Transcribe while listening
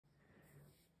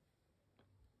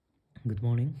Good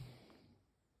morning.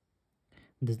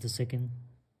 This is the second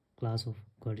class of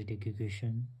quadratic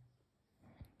equation.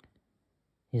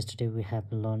 Yesterday we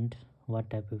have learned what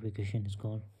type of equation is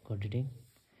called quadratic.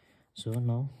 So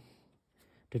now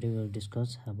today we will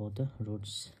discuss about the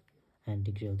roots and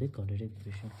degree of the quadratic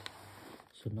equation.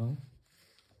 So now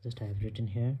just I have written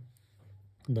here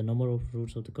the number of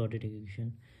roots of the quadratic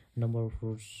equation. Number of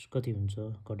roots कति हुन्छ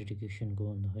quadratic equation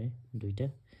को भन्दाखेरि दुईटा.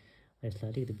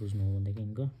 यसलाई अलिकति बुझ्नु हो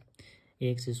भनेदेखिको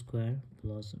ax square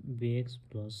plus bx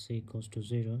plus c equals to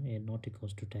 0 and not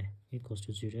equals to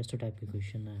 0 यस्तो टाइपको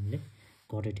इक्वेसनलाई हामीले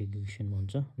quadratic equation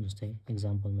भन्छ. जस्तै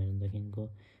एक्जाम्पलमा हेर्दाखेरि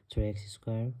 3x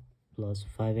square plus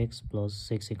 5x plus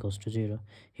 6 equals to 0.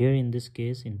 Here in this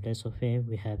case, in place of a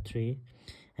we have 3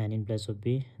 and in place of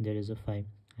b there is a 5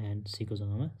 and c को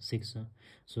जग्गामा 6 छ.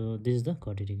 So this is the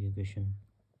quadratic equation.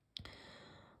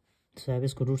 So अब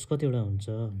यसको roots कतिवटा हुन्छ?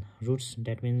 Roots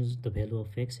that means the value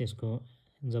of x. यसको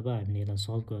जब हामीले यसलाई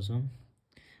सल्भ गर्छौँ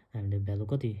हामीले भ्यालु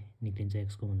कति निक्लिन्छ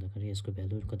एक्सको भन्दाखेरि यसको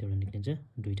भ्यालु कतिवटा निक्लिन्छ?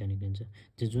 दुईटा निक्लिन्छ.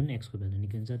 त्यो जुन एक्सको भ्यालु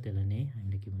निक्लिन्छ त्यसलाई नै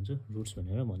हामीले के भन्छौँ? रुट्स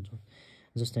भनेर भन्छौँ.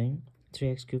 जस्तै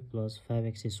 3x cube plus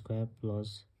 5x square plus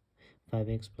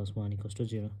 5x plus 1 equals to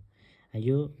 0.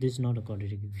 यो this not a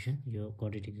quadratic equation. यो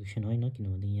क्वाड्रेटिक इक्वेसन होइन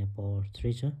किनभने यहाँ पावर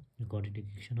 3 छ. यो क्वाड्रेटिक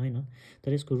इक्वेसन होइन.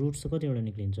 तर यसको रुट्स चाहिँ कतिवटा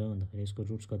निक्लिन्छ भन्दाखेरि यसको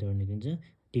रुट्स कतिवटा निक्लिन्छ?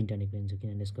 तीनटा निक्लिन्छ.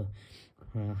 किनभने यसको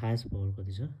हाइएस्ट पावर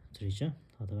कति छ? 3 छ.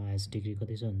 अथवा हाइएस्ट डिग्री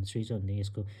कति छ भने 3 छ भने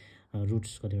यसको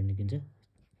रुट्स कतिवटा निक्लिन्छ?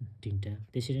 तीनटा.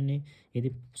 त्यसरी नै यदि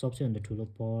सबसे भन्दा ठुलो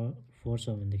पावर 4 छ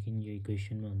भनेदेखि यो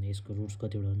इक्वेसनमा भन्दा यसको रुट्स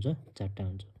कतिवटा हुन्छ? 4टा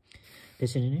हुन्छ.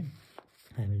 त्यसरी नै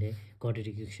हामीले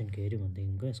क्वाड्रेटिक इक्वेसन के हेर्यो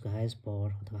भनेदेखिको यसको हाइएस्ट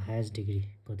पावर अथवा हाइएस्ट डिग्री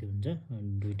कति हुन्छ?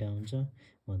 दुईटा हुन्छ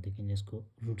भनेदेखि यसको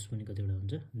रुट्स पनि कतिवटा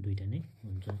हुन्छ? दुईटा नै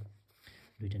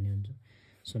हुन्छ.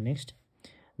 So next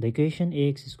the equation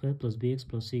ax square plus bx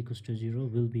plus c equals to 0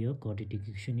 will be a quadratic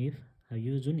equation if.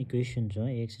 यो जुन इक्वेसन छ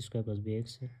ax square plus bx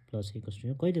plus c equals to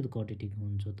 0 कहिले त क्वाड्रेटिक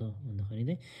हुन्छ त भन्दाखेरि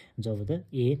चाहिँ जब त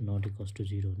a नट इक्वल्स टु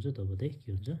 0 हुन्छ तब चाहिँ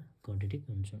के हुन्छ? क्वाड्रेटिक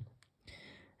हुन्छ.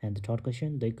 And the third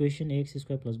question, the equation ax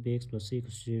square plus bx plus c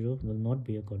equals to 0 will not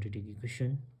be a quadratic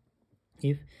equation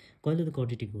if कहिले त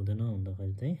क्वाड्रेटिक हुँदैन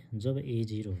भन्दाखेरि चाहिँ जब a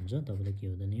 0 हुन्छ तबले के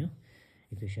हुँदैन? यो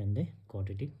इक्वेसनले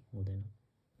क्वाड्रेटिक हुँदैन.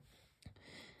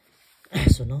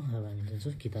 सो न अब हामी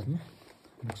जान्छौँ किताबमा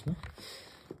बुक्समा.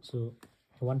 सो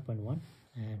 1.1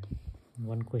 and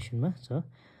one questionमा छ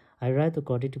I write the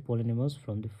quadratic polynomials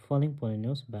from the following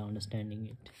polynomials by understanding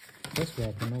it. First we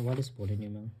have to know what is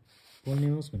polynomial.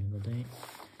 Polynomials भनेको चाहिँ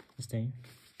जस्तै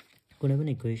कुनै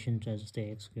पनि इक्वेसन छ जस्तै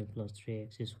x cube plus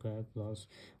 3x square plus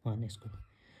 1 यसको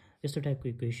यस्तो टाइपको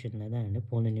इक्वेसनलाई त हामीले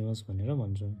पोलिनोमियल्स भनेर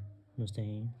भन्छौँ. जस्तै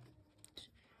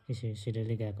यसरी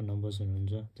सिरियली गएको नम्बर्सहरू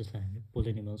हुन्छ त्यसलाई हामीले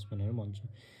पोलिनोमियल्स भनेर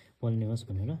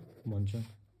भन्छौँ.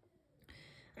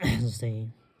 जस्तै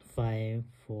 5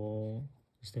 4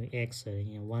 जस्तै एक्सहरू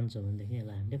यहाँ 1 छ भनेदेखि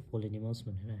यसलाई हामीले पोलिनोमियल्स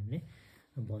भनेर हामीले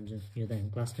भन्छौँ. यो त हामी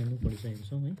क्लास 10मा पढिसकेको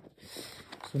छौँ है.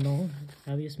 सो न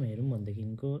अब यसमा हेरौँ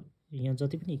भनेदेखिको यहाँ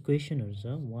जति पनि इक्वेसनहरू छ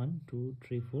 1 2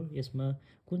 3 4 यसमा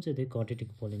कुन चाहिँ चाहिँ क्वाड्रेटिक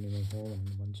पोलिनोमियल हो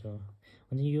भनेर भन्छ.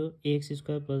 अनि यो ax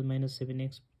square plus minus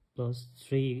 7x plus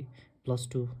 3 plus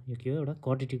 2 यो के हो? एउटा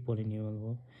क्वाड्रेटिक पोलिनोमियल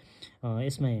हो.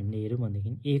 यसमा हामीले हेऱ्यौँ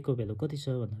भनेदेखि a को भ्यालु कति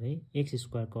छ भन्दाखेरि एक्स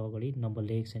स्क्वायरको अगाडि नम्बर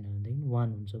लेखेको छैन भनेदेखि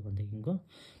 1 हुन्छ भनेदेखिको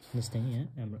जस्तै यहाँ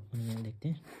हाम्रो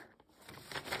लेख्थेँ.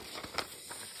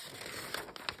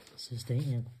 जस्तै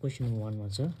यहाँ क्वेसन 1 मा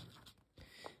छ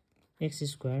x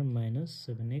square minus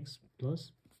 7x plus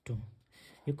 2.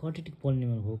 यो क्वाड्रेटिक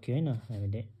पोलिनोमियल हो कि होइन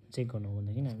हामीले चेक गर्नु हो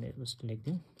भनेदेखि हामीले just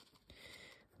लेख्दिउँ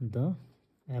the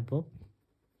above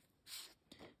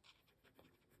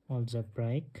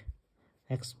algebraic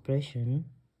expression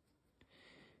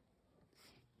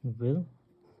will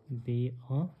be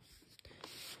a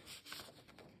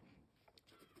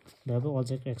the above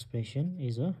algebraic expression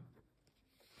is a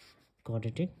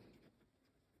quadratic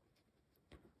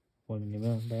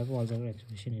polynomial. The above algebraic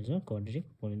expression is a quadratic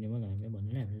polynomial हामीले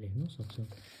भनेर हामीले लेख्न सक्छौँ.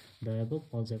 The above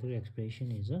algebraic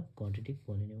expression is a quadratic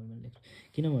polynomial लेख्छौँ.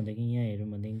 किन भन्दाखेरि यहाँ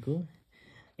हेरौँ भनेदेखिको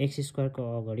एक्स स्क्वायरको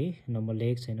अगाडि नम्बर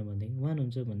लेखेको छैन भनेदेखि 1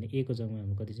 हुन्छ भने a को जग्गामा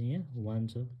हाम्रो कति छ? यहाँ 1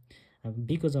 छ. अब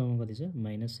b को जग्गामा कति छ?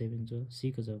 -7 छ.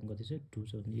 c को जग्गामा कति छ? 2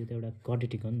 छ. यो त एउटा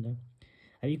क्वाड्रेटिक हो नि त.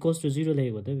 अब इक्वल्स टु 0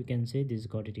 लेखेको त we can say this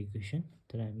quadratic equation.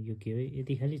 तर हामी यो के हो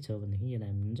यति खाली छ भनेदेखि यसलाई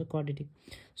हामी भन्छ quadratic.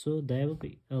 So the above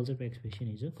algebraic expression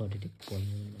is a quadratic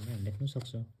polynomial भनेर हामी लेख्न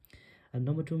सक्छौँ. अब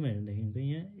नम्बर 2 मा हेर्नुदेखिको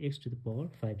यहाँ x टु द पावर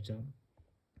 5 छ.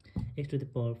 x टु द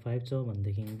पावर 5 छ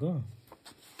भनेदेखिको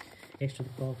x to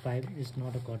the power 5 is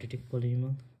not a quadratic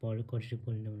polynomial. Quadratic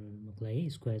polynomial लागि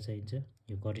स्क्वायर चाहिन्छ.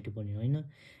 यो क्वाड्रेटिक पोलिनोमियल होइन.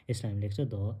 यसलाई हामी लेख्छ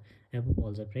the above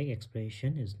algebraic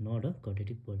expression is not a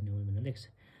quadratic polynomial भनेर लेख्छ.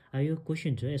 यो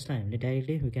क्वेसन छ यसलाई हामीले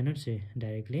directly we cannot say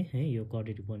directly है यो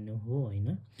क्वाड्रेटिक पोलिनोम हो होइन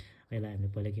यसलाई हामीले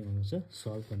पहिला के गर्नुपर्छ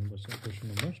सल्भ गर्नुपर्छ question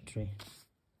number 3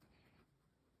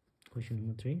 question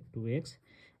number 3 2x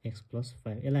x +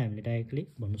 5 यसलाई हामीले डाइरेक्टली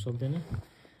भन्नु सक्दैन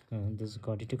दिस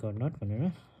क्वाड्रेटिक अर नट भनेर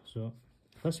so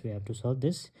first we have to solve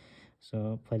this so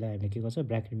पहिला हामीले के गर्छ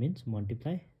ब्राकेट मिन्स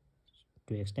मल्टिप्लाई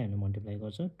 2x लाई हामीले मल्टिप्लाई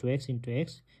गर्छ 2x *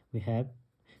 x we have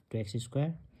 2x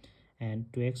square and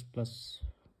 2x plus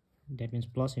that means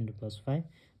plus into plus 5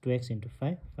 2x into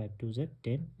 5 5 2 z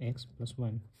 10x plus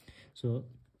 1 so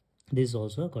this is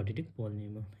also a quadratic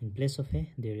polynomial in place of a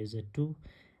there is a 2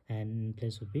 and in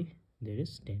place of b there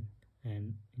is 10 and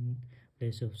in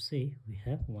place of c we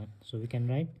have 1 so we can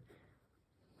write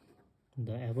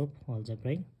the above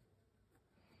algebraic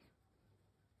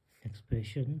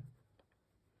expression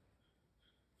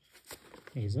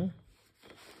is a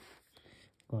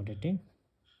quadratic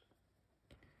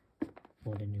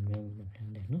polynomial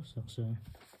लेख्न सक्छ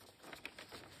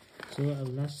so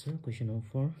last question number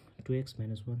 4 2x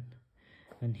minus 1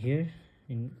 and here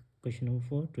in question number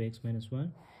 4 2x minus 1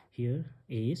 here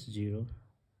a is 0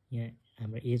 यहाँ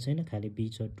हाम्रो a छैन खाली b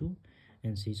छ 2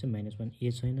 and c छ -1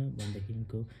 a छैन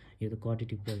भन्दैखेरिको यो त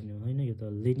क्वाड्रेटिक पोलिनोमियल हैन यो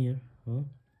त लिनियर हो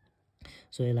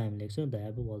so यसलाई हामी लेख्छौं the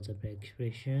above algebraic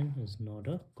expression is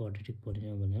not a quadratic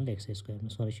polynomial भनेर लेख्छ यसको हामी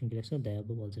सल्युसन के लेख्छ the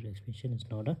above algebraic expression is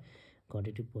not a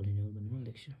quadratic polynomial भनेर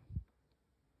लेख्छ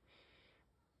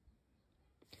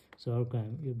सो अर्को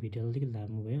यो भिडियो अलिकति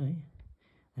लामो भयो है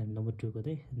हामी नम्बर 2 को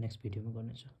चाहिँ नेक्स्ट भिडियोमा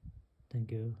गर्नेछौँ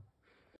थ्यांक यू